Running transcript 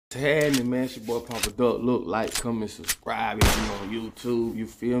Hey man, it's your boy Papa Duck. Look, like, comment, subscribe if you on YouTube, you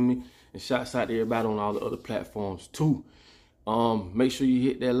feel me? And shouts out to everybody on all the other platforms too. Make sure you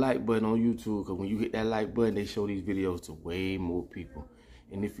hit that like button on YouTube, because when you hit that like button, they show these videos to way more people.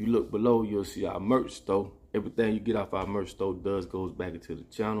 And if you look below, you'll see our merch store. Everything you get off our merch store goes back into the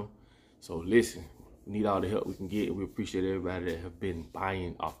channel. So listen, we need all the help we can get, and we appreciate everybody that have been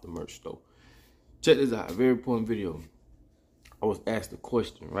buying off the merch store. Check this out, a very important video. I was asked a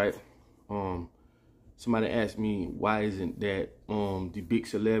question, right? Somebody asked me, why isn't that the big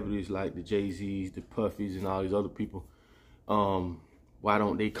celebrities like the Jay-Z's, the Puffies, and all these other people, why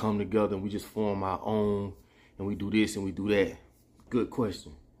don't they come together and we just form our own and we do this and we do that? Good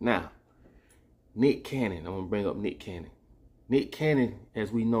question. Now, Nick Cannon, I'm gonna bring up Nick Cannon. Nick Cannon,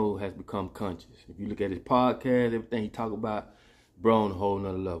 as we know, has become conscious. If you look at his podcast, everything he talk about, bro, on a whole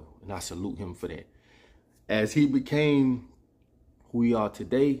nother level, and I salute him for that. As he became who we are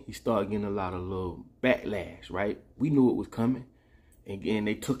today, he started getting a lot of little backlash, right? We knew it was coming. And again,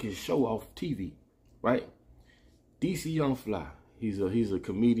 they took his show off TV, right? DC Young Fly, he's a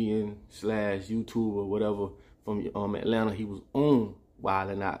comedian slash YouTuber, whatever, from Atlanta. He was on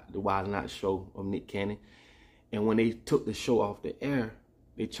Wild and Out, the Wild and Out show of Nick Cannon. And when they took the show off the air,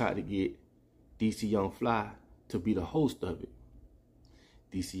 they tried to get DC Young Fly to be the host of it.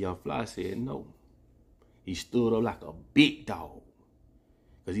 DC Young Fly said no. He stood up like a big dog.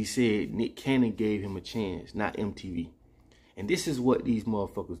 Because he said Nick Cannon gave him a chance, not MTV. And this is what these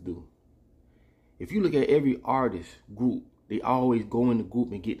motherfuckers do. If you look at every artist group, they always go in the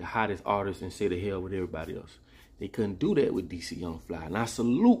group and get the hottest artist and say the hell with everybody else. They couldn't do that with DC Young Fly. And I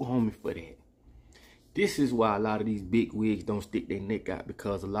salute homie for that. This is why a lot of these big wigs don't stick their neck out,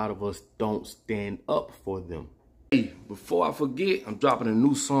 because a lot of us don't stand up for them. Hey, before I forget, I'm dropping a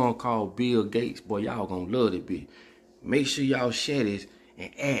new song called Bill Gates. Boy, y'all gonna love it, bitch. Make sure y'all share this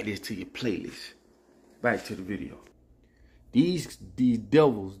and add this to your playlist. Back to the video. These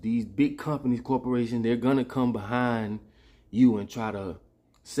devils, these big companies, corporations, they're gonna come behind you and try to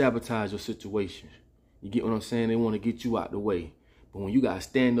sabotage your situation. You get what I'm saying? They want to get you out the way. But when you got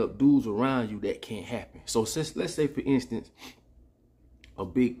stand-up dudes around you, that can't happen. So let's say, for instance, a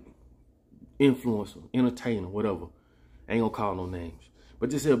big influencer, entertainer, whatever. I ain't gonna call no names. But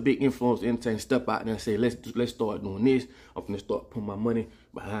just say a big influencer, entertainer, step out there and say, let's start doing this. I'm finna start putting my money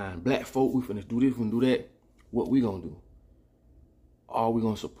behind black folk. We finna do this, we finna do that. What we gonna do? Are we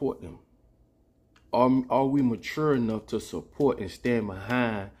gonna support them? Are we mature enough to support and stand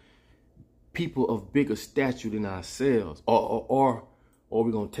behind people of bigger stature than ourselves? Or are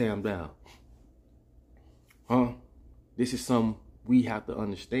we gonna tear them down? Huh? This is something we have to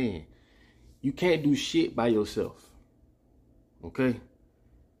understand. You can't do shit by yourself. Okay?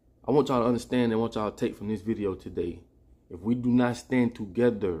 I want y'all to understand and I want y'all to take from this video today. If we do not stand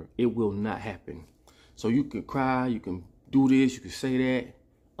together, it will not happen. So you can cry, you can do this, you can say that.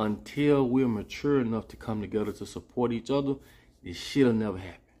 Until we're mature enough to come together to support each other, this shit'll never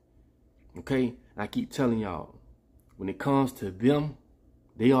happen. Okay? And I keep telling y'all, when it comes to them,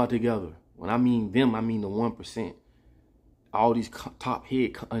 they are together. When I mean them, I mean the 1%. All these top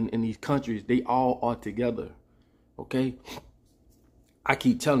head in these countries, they all are together. Okay? I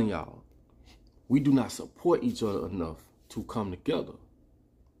keep telling y'all, we do not support each other enough to come together.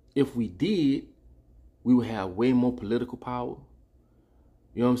 If we did, we would have way more political power.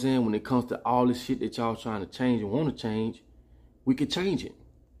 You know what I'm saying? When it comes to all this shit that y'all trying to change and want to change, we could change it.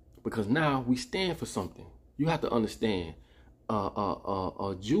 Because now we stand for something. You have to understand,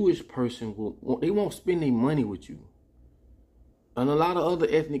 a Jewish person, they won't spend their money with you. And a lot of other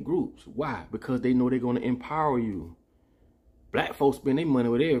ethnic groups. Why? Because they know they're going to empower you. Black folks spend their money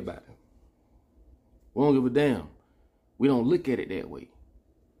with everybody. We don't give a damn. We don't look at it that way.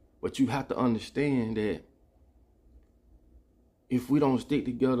 But you have to understand that if we don't stick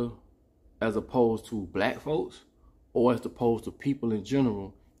together as opposed to black folks or as opposed to people in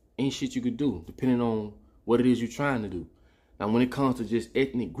general, ain't shit you could do depending on what it is you're trying to do. Now, when it comes to just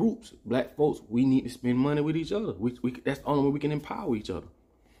ethnic groups, black folks, we need to spend money with each other. That's the only way we can empower each other.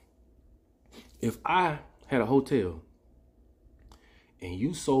 If I had a hotel and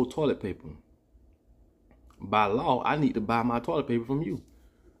you sold toilet paper, by law, I need to buy my toilet paper from you.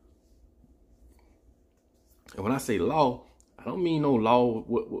 And when I say law, I don't mean no law,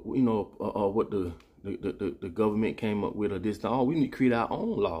 what the government came up with or this. No, we need to create our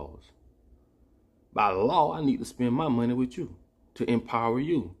own laws. By law, I need to spend my money with you to empower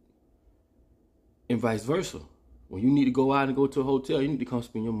you. And vice versa. When you need to go out and go to a hotel, you need to come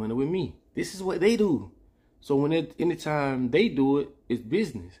spend your money with me. This is what they do. So anytime they do it, it's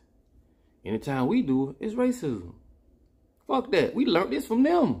business. Anytime we do it, it's racism. Fuck that. We learned this from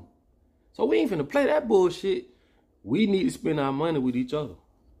them. So we ain't finna play that bullshit. We need to spend our money with each other.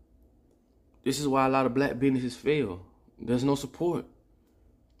 This is why a lot of black businesses fail. There's no support.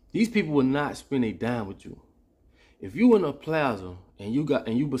 These people will not spend a dime with you. If you in a plaza and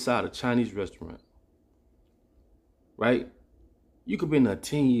you beside a Chinese restaurant, right? You could be in there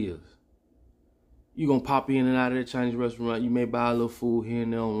 10 years. You gonna pop in and out of that Chinese restaurant. You may buy a little food here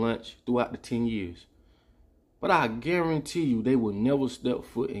and there on lunch throughout the 10 years. But I guarantee you they will never step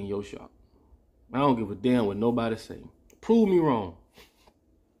foot in your shop. I don't give a damn what nobody say. Prove me wrong.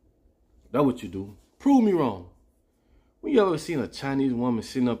 That's what you do. Prove me wrong. When you ever seen a Chinese woman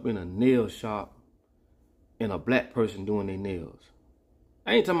sitting up in a nail shop and a black person doing their nails?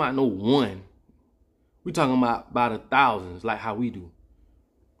 I ain't talking about no one. We talking about by the thousands, like how we do.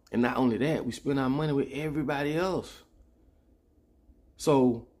 And not only that, we spend our money with everybody else.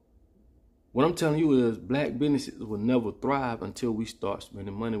 So what I'm telling you is black businesses will never thrive until we start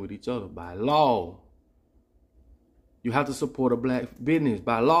spending money with each other by law. You have to support a black business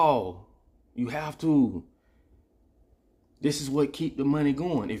by law. You have to. This is what keep the money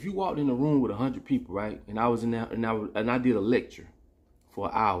going. If you walked in a room with 100 people, right, and I was in there and I did a lecture for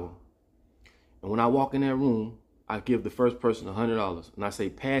an hour, and when I walk in that room, I give the first person $100 and I say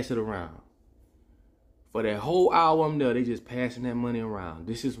pass it around. For that whole hour I'm there, they just passing that money around.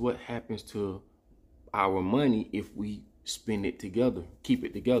 This is what happens to our money if we spend it together, keep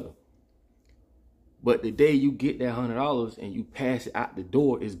it together. But the day you get that $100 and you pass it out the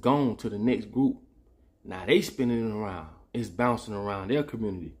door, it's gone to the next group. Now they spinning it around. It's bouncing around their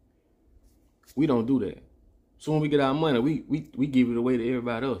community. We don't do that. So when we get our money, we give it away to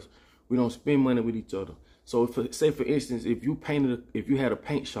everybody else. We don't spend money with each other. So say for instance, if you had a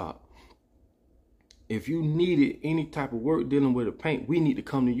paint shop, if you needed any type of work dealing with a paint, we need to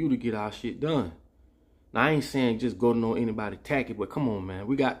come to you to get our shit done. Now, I ain't saying just go to know anybody tacky, but come on, man.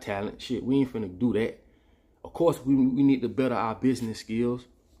 We got talent. Shit, we ain't finna do that. Of course, we need to better our business skills.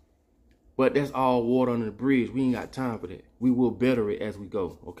 But that's all water under the bridge. We ain't got time for that. We will better it as we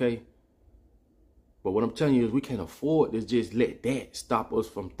go, okay? But what I'm telling you is we can't afford to just let that stop us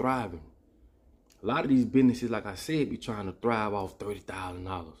from thriving. A lot of these businesses, like I said, be trying to thrive off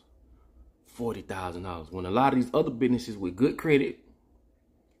 $30,000, $40,000. When a lot of these other businesses with good credit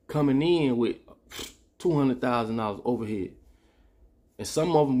coming in with $200,000 overhead. And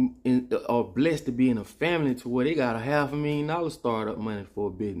some of them are blessed to be in a family to where they got $500,000 startup money for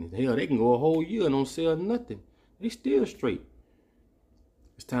a business. Hell, they can go a whole year and don't sell nothing. They still straight.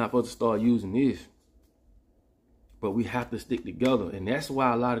 It's time for us to start using this. But we have to stick together. And that's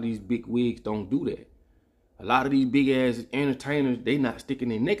why a lot of these big wigs don't do that. A lot of these big ass entertainers, they not sticking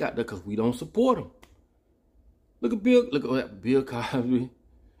their neck out there because we don't support them. Look at Bill Cosby.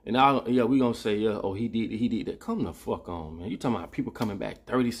 And we gonna say, yeah, oh, he did that. Come the fuck on, man. You talking about people coming back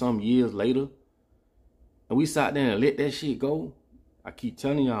 30-some years later? And we sat there and let that shit go? I keep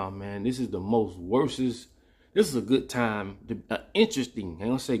telling y'all, man, this is the most worstest. This is a good time, interesting, I ain't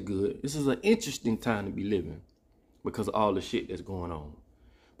gonna say good. This is an interesting time to be living because of all the shit that's going on.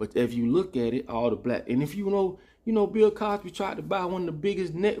 But if you look at it, all the black, and if you know, Bill Cosby tried to buy one of the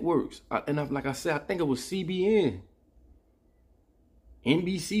biggest networks. Like I said, I think it was CBN.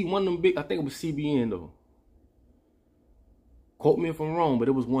 NBC, one of them big, I think it was CBN though. Quote me if I'm wrong, but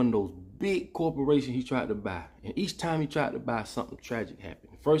it was one of those big corporations he tried to buy. And each time he tried to buy, something tragic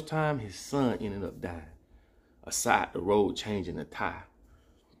happened. First time, his son ended up dying. Aside the road changing a tire.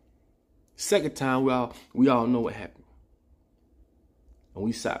 Second time, we all know what happened. And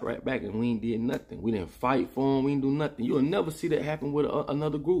we sat right back and we ain't did nothing. We didn't fight for him. We didn't do nothing. You'll never see that happen with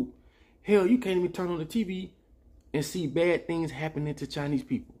another group. Hell, you can't even turn on the TV and see bad things happening to Chinese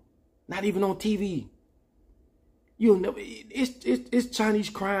people. Not even on TV. You'll never. It's Chinese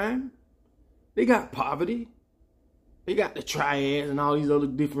crime. They got poverty. They got the triads and all these other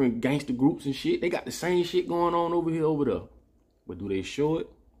different gangster groups and shit. They got the same shit going on over here, over there. But do they show it?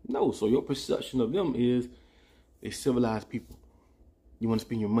 No. So your perception of them is they civilized people. You want to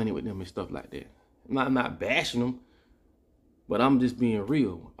spend your money with them and stuff like that. I'm not bashing them, but I'm just being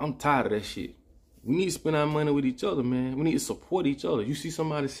real. I'm tired of that shit. We need to spend our money with each other, man. We need to support each other. You see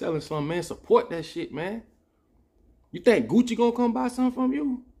somebody selling something, man, support that shit, man. You think Gucci gonna come buy something from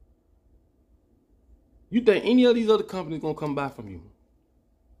you? You think any of these other companies gonna come buy from you?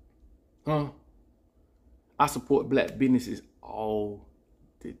 Huh? I support black businesses all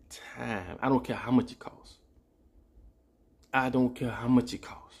the time. I don't care how much it costs. I don't care how much it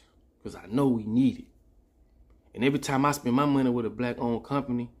costs. Because I know we need it. And every time I spend my money with a black-owned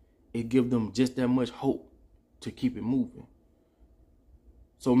company, it gives them just that much hope to keep it moving.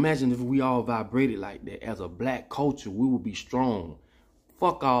 So imagine if we all vibrated like that. As a black culture, we would be strong.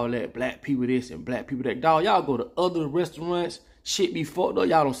 Fuck all that black people this and black people that. Dog, y'all go to other restaurants, shit be fucked up,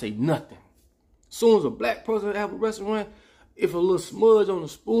 y'all don't say nothing. Soon as a black person have a restaurant, if a little smudge on the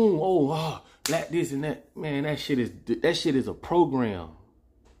spoon, oh, black this and that, man, that shit is a program.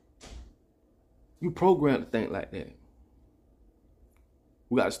 You programmed to think like that.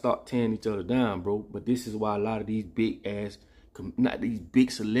 We got to start tearing each other down, bro. But this is why a lot of these big ass, not these big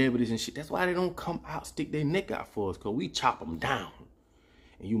celebrities and shit, that's why they don't come out, stick their neck out for us, because we chop them down.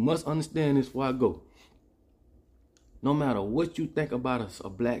 And you must understand this before I go. No matter what you think about a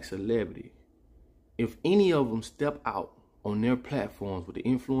black celebrity, if any of them step out on their platforms with the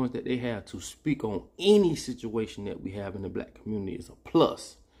influence that they have to speak on any situation that we have in the black community, is a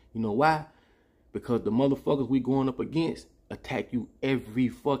plus. You know why? Because the motherfuckers we going up against attack you every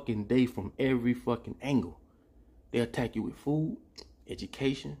fucking day from every fucking angle. They attack you with food,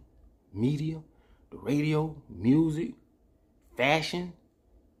 education, media, the radio, music, fashion.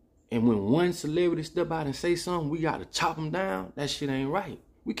 And when one celebrity step out and say something, we got to chop them down. That shit ain't right.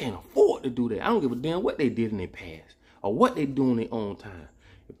 We can't afford to do that. I don't give a damn what they did in their past or what they do in their own time.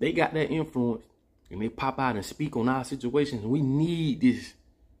 If they got that influence and they pop out and speak on our situations, we need this.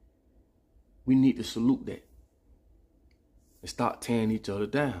 We need to salute that and start tearing each other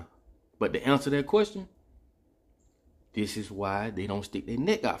down. But to answer that question, this is why they don't stick their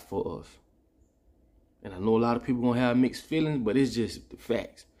neck out for us. And I know a lot of people gonna have mixed feelings, but it's just the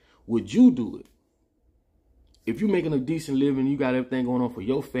facts. Would you do it? If you're making a decent living, you got everything going on for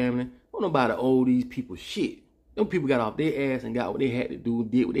your family, don't nobody owe these people shit. Them people got off their ass and got what they had to do,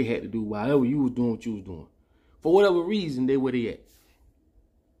 did what they had to do while you was doing what you was doing. For whatever reason, they where they at.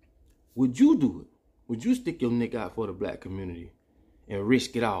 Would you do it? Would you stick your neck out for the black community and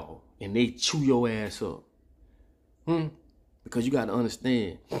risk it all and they chew your ass up? Because you got to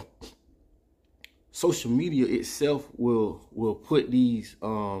understand, social media itself will put these,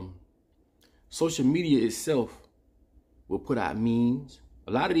 social media itself will put out memes.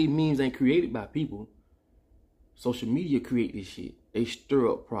 A lot of these memes ain't created by people. Social media create this shit. They stir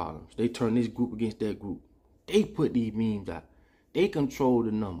up problems. They turn this group against that group. They put these memes out. They control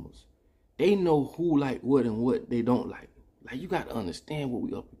the numbers. They know who like what and what they don't like. Like, you got to understand what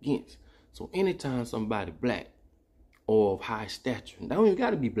we up against. So anytime somebody black or of high stature, they don't even got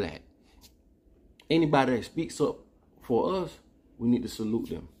to be black, anybody that speaks up for us, we need to salute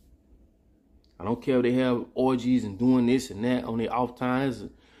them. I don't care if they have orgies and doing this and that on their off times.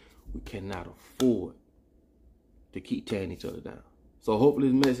 We cannot afford to keep tearing each other down. So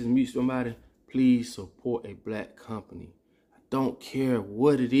hopefully this message meets somebody. Please support a black company. I don't care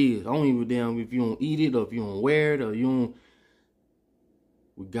what it is. I don't even damn if you don't eat it or if you don't wear it or you don't.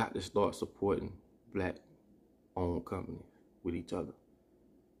 We got to start supporting black-owned companies with each other.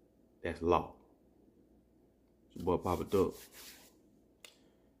 That's law. It's your boy Papa Duck.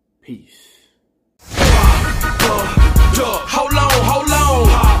 Peace.